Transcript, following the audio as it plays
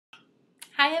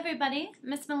Hi everybody,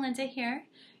 Miss Melinda here,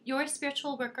 your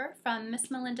spiritual worker from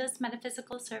MissMelinda's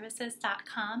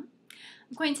MetaphysicalServices.com.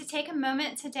 I'm going to take a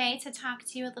moment today to talk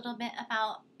to you a little bit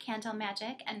about candle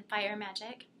magic and fire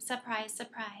magic. Surprise,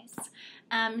 surprise.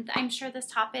 I'm sure this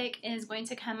topic is going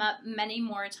to come up many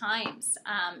more times.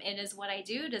 It is what I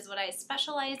do, it is what I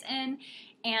specialize in,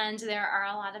 and there are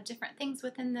a lot of different things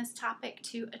within this topic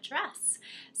to address.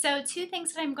 So two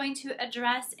things that I'm going to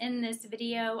address in this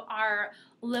video are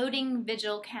loading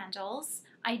vigil candles.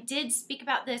 I did speak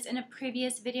about this in a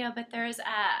previous video, but there's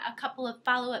a couple of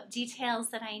follow-up details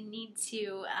that I need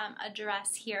to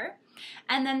address here.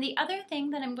 And then the other thing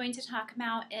that I'm going to talk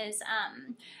about is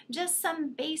just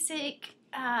some basic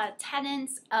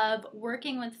tenets of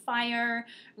working with fire,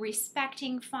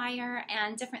 respecting fire,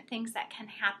 and different things that can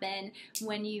happen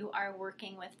when you are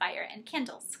working with fire and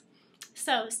candles.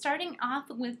 So starting off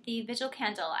with the vigil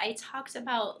candle, I talked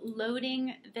about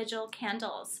loading vigil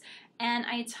candles, and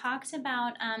I talked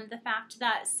about the fact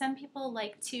that some people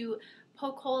like to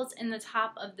poke holes in the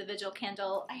top of the vigil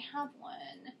candle. I have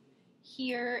one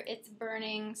here, it's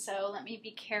burning, so let me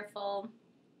be careful.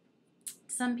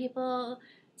 Some people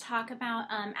talk about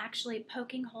actually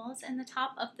poking holes in the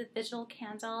top of the vigil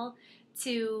candle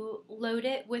to load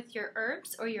it with your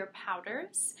herbs or your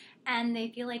powders, and they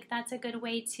feel like that's a good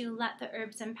way to let the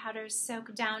herbs and powders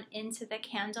soak down into the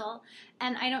candle.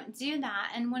 And I don't do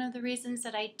that, and one of the reasons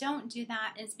that I don't do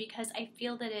that is because I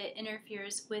feel that it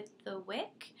interferes with the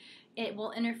wick. It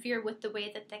will interfere with the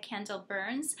way that the candle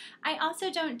burns. I also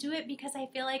don't do it because I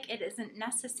feel like it isn't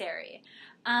necessary.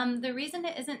 The reason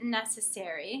it isn't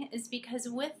necessary is because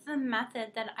with the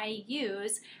method that I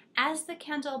use, as the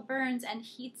candle burns and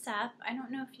heats up, I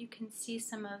don't know if you can see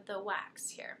some of the wax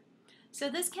here. So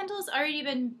this candle has already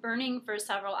been burning for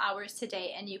several hours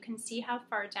today, and you can see how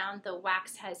far down the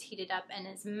wax has heated up and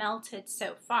is melted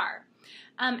so far.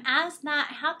 As that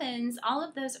happens, all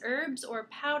of those herbs or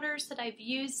powders that I've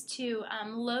used to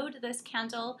load this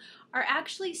candle are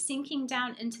actually sinking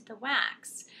down into the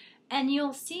wax. And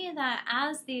you'll see that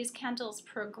as these candles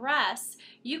progress,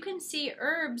 you can see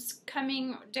herbs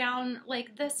coming down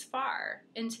like this far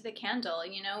into the candle,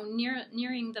 you know,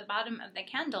 nearing the bottom of the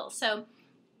candle. So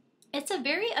it's a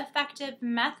very effective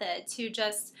method to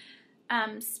just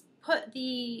put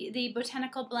the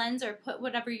botanical blends or put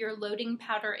whatever your loading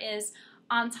powder is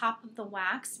on top of the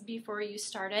wax before you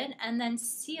start it, and then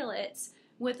seal it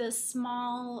with a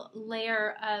small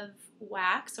layer of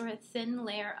wax or a thin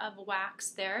layer of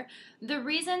wax there. The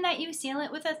reason that you seal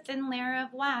it with a thin layer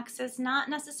of wax is not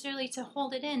necessarily to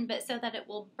hold it in, but so that it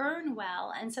will burn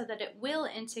well and so that it will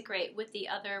integrate with the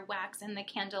other wax in the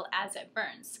candle as it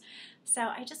burns. So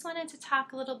I just wanted to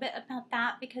talk a little bit about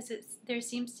that because there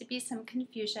seems to be some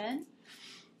confusion.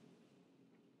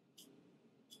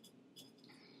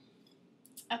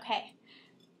 Okay.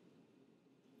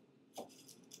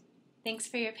 Thanks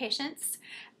for your patience.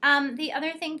 The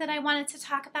other thing that I wanted to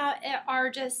talk about are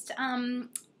just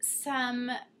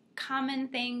some common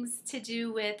things to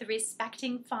do with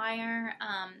respecting fire,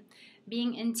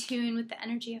 being in tune with the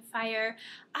energy of fire.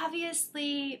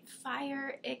 Obviously,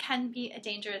 fire, it can be a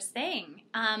dangerous thing.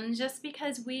 Just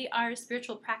because we are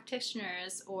spiritual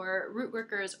practitioners or root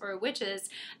workers or witches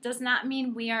does not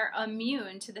mean we are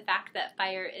immune to the fact that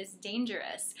fire is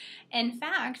dangerous. In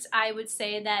fact, I would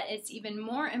say that it's even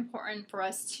more important for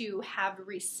us to have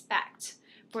respect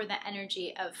for the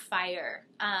energy of fire,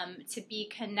 to be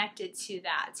connected to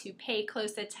that, to pay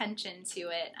close attention to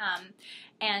it,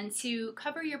 and to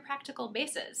cover your practical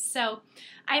bases. So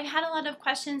I've had a lot of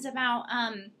questions about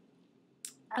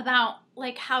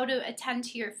like how to attend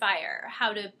to your fire,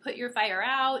 how to put your fire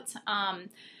out,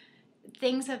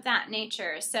 things of that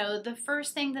nature. So the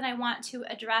first thing that I want to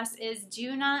address is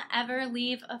do not ever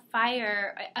leave a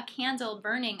candle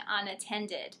burning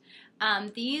unattended.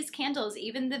 These candles,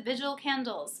 even the vigil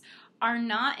candles, are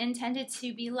not intended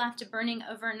to be left burning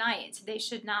overnight. They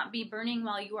should not be burning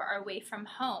while you are away from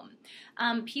home.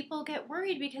 People get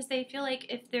worried because they feel like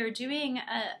if they're doing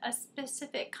a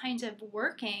specific kind of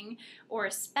working or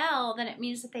a spell, then it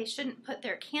means that they shouldn't put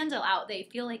their candle out. They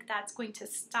feel like that's going to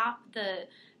stop the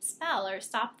spell or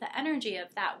stop the energy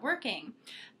of that working.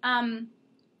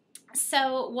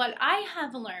 So what I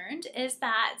have learned is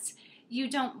that you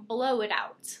don't blow it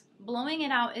out. Blowing it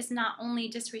out is not only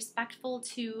disrespectful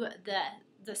to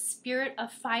the spirit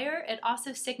of fire, it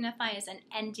also signifies an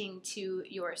ending to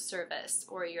your service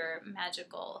or your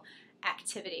magical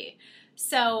activity.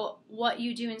 So what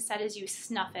you do instead is you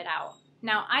snuff it out.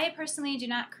 Now, I personally do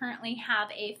not currently have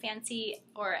a fancy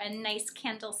or a nice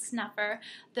candle snuffer.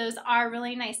 Those are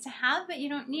really nice to have, but you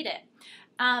don't need it.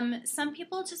 Some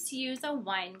people just use a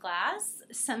wine glass.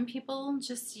 Some people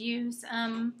just use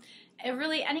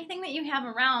really anything that you have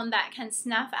around that can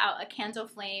snuff out a candle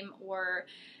flame or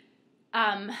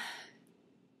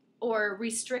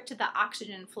restrict the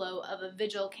oxygen flow of a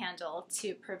vigil candle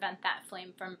to prevent that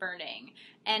flame from burning.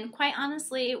 And quite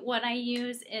honestly, what I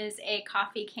use is a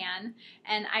coffee can,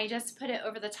 and I just put it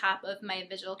over the top of my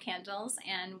vigil candles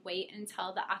and wait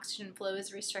until the oxygen flow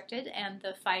is restricted and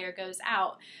the fire goes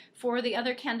out. For the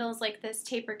other candles, like this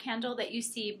taper candle that you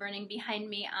see burning behind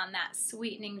me on that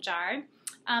sweetening jar,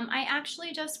 I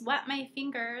actually just wet my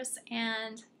fingers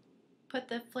and put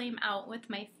the flame out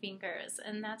with my fingers,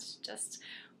 and that's just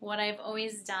what I've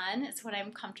always done. It's what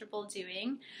I'm comfortable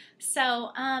doing.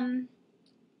 So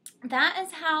that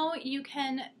is how you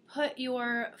can put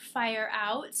your fire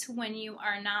out when you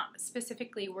are not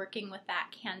specifically working with that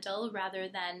candle rather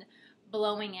than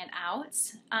blowing it out.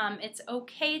 It's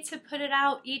okay to put it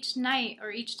out each night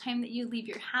or each time that you leave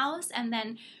your house, and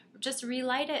then just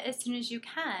relight it as soon as you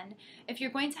can. If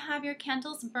you're going to have your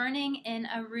candles burning in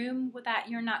a room that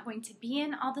you're not going to be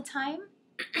in all the time,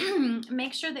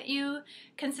 make sure that you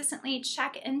consistently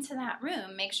check into that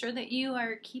room. Make sure that you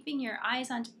are keeping your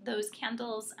eyes on those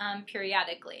candles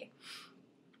periodically.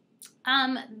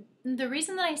 The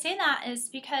reason that I say that is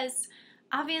because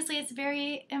obviously it's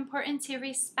very important to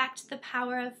respect the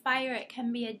power of fire. It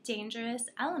can be a dangerous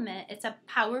element. It's a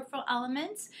powerful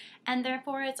element, and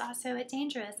therefore it's also a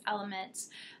dangerous element.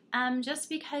 Just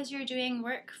because you're doing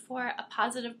work for a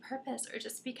positive purpose, or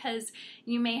just because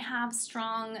you may have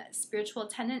strong spiritual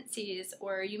tendencies,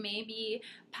 or you may be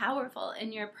powerful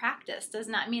in your practice, does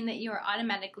not mean that you are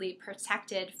automatically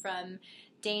protected from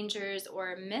dangers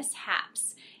or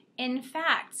mishaps. In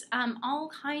fact, all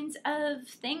kinds of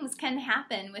things can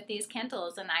happen with these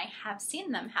candles, and I have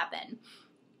seen them happen.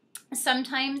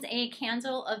 Sometimes a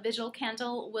vigil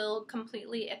candle will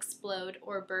completely explode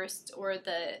or burst, or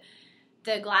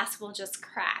the glass will just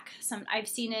crack. I've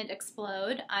seen it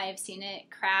explode, I've seen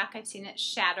it crack, I've seen it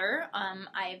shatter,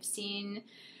 I've seen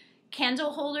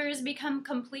candle holders become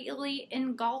completely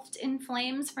engulfed in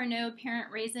flames for no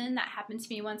apparent reason. That happened to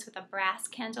me once with a brass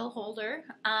candle holder.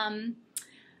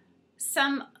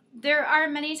 There are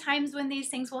many times when these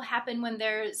things will happen when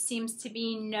there seems to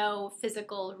be no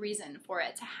physical reason for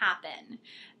it to happen.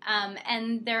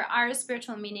 And there are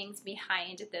spiritual meanings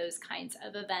behind those kinds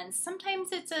of events.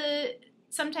 Sometimes it's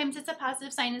a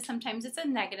positive sign, and sometimes it's a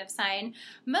negative sign.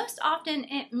 Most often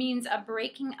it means a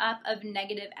breaking up of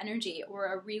negative energy,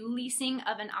 or a releasing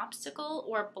of an obstacle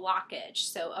or blockage.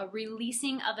 So a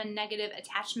releasing of a negative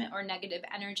attachment or negative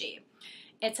energy.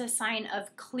 It's a sign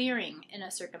of clearing in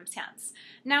a circumstance.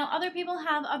 Now, other people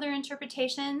have other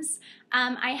interpretations.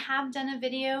 I have done a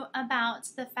video about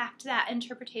the fact that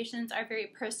interpretations are very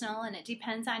personal, and it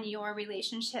depends on your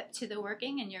relationship to the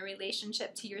working and your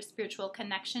relationship to your spiritual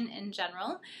connection in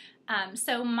general.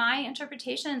 So my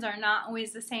interpretations are not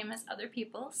always the same as other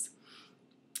people's.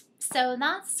 So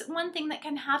that's one thing that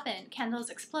can happen.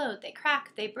 Candles explode, they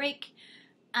crack, they break.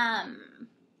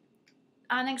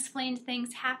 Unexplained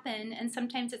things happen, and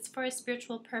sometimes it's for a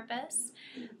spiritual purpose.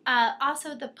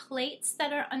 Also, the plates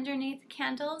that are underneath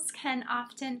candles can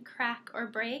often crack or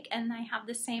break, and I have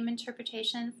the same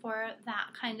interpretation for that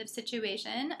kind of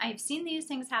situation. I've seen these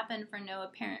things happen for no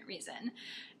apparent reason,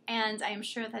 and I'm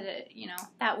sure that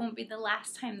that won't be the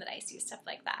last time that I see stuff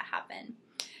like that happen.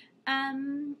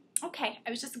 Okay, I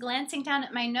was just glancing down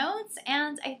at my notes,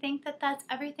 and I think that that's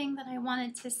everything that I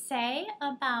wanted to say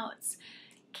about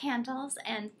candles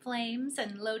and flames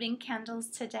and loading candles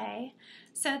today.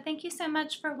 So thank you so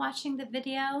much for watching the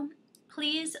video.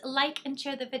 Please like and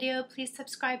share the video. Please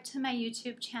subscribe to my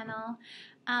YouTube channel.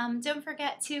 Don't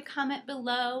forget to comment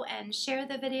below and share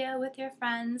the video with your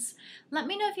friends. Let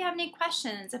me know if you have any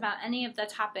questions about any of the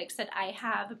topics that I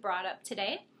have brought up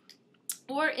today,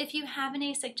 or if you have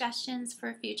any suggestions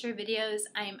for future videos.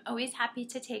 I am always happy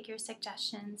to take your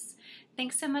suggestions.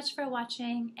 Thanks so much for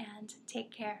watching, and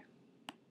take care.